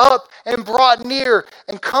brought up and brought near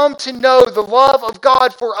and come to know the love of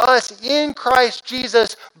God for us in Christ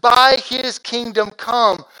Jesus by his kingdom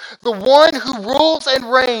come. The one who rules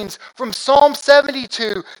and reigns from Psalm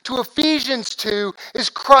 72 to Ephesians 2 is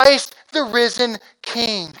Christ the risen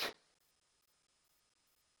King.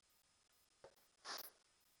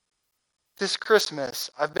 This Christmas,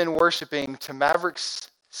 I've been worshiping to Maverick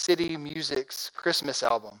City Music's Christmas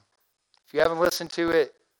album. If you haven't listened to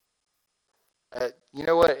it, you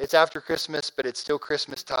know what? It's after Christmas, but it's still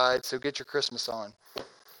Christmas-tide, so get your Christmas on.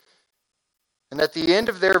 And at the end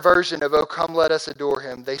of their version of "O Come Let Us Adore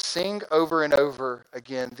Him," they sing over and over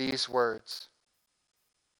again these words: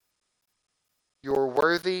 "You're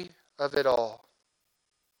worthy of it all.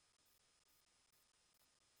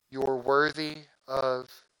 You're worthy of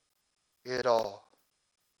it all.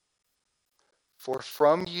 For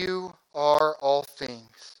from you are all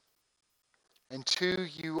things, and to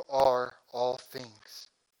you are all things.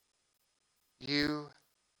 You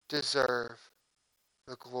deserve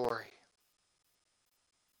the glory."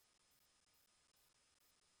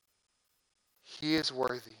 He is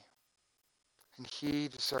worthy, and he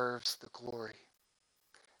deserves the glory.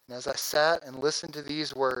 And as I sat and listened to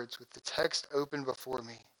these words with the text open before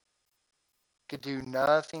me, I could do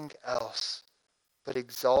nothing else but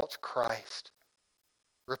exalt Christ,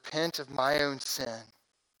 repent of my own sin,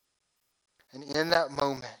 and in that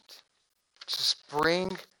moment, just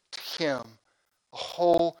bring to him a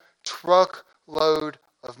whole truckload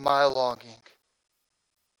of my longing.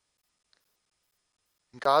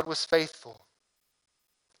 And God was faithful.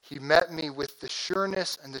 He met me with the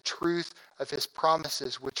sureness and the truth of his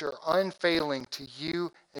promises, which are unfailing to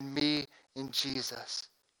you and me in Jesus.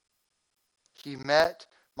 He met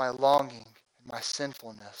my longing and my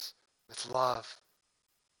sinfulness with love,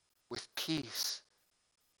 with peace,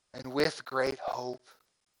 and with great hope.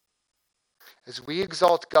 As we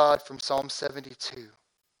exalt God from Psalm 72,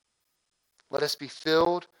 let us be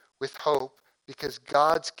filled with hope, because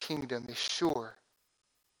God's kingdom is sure.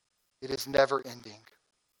 It is never ending.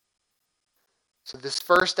 So this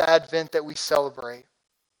first Advent that we celebrate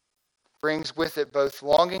brings with it both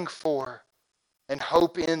longing for and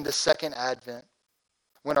hope in the second Advent,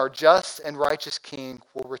 when our just and righteous King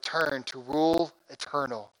will return to rule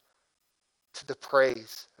eternal, to the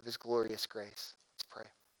praise of his glorious grace. Let's pray.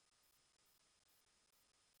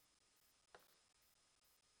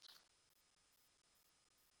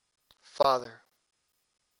 Father,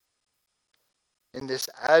 in this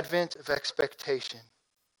Advent of expectation,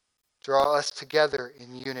 draw us together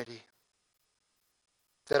in unity,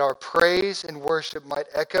 that our praise and worship might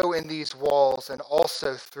echo in these walls and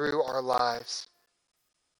also through our lives.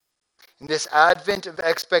 In this Advent of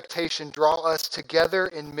expectation, draw us together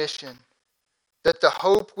in mission, that the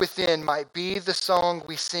hope within might be the song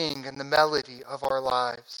we sing and the melody of our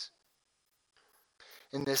lives.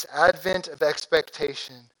 In this Advent of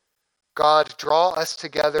expectation, God, draw us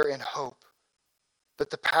together in hope, that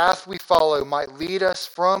the path we follow might lead us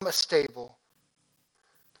from a stable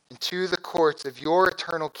into the courts of your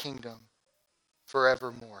eternal kingdom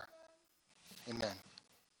forevermore. Amen.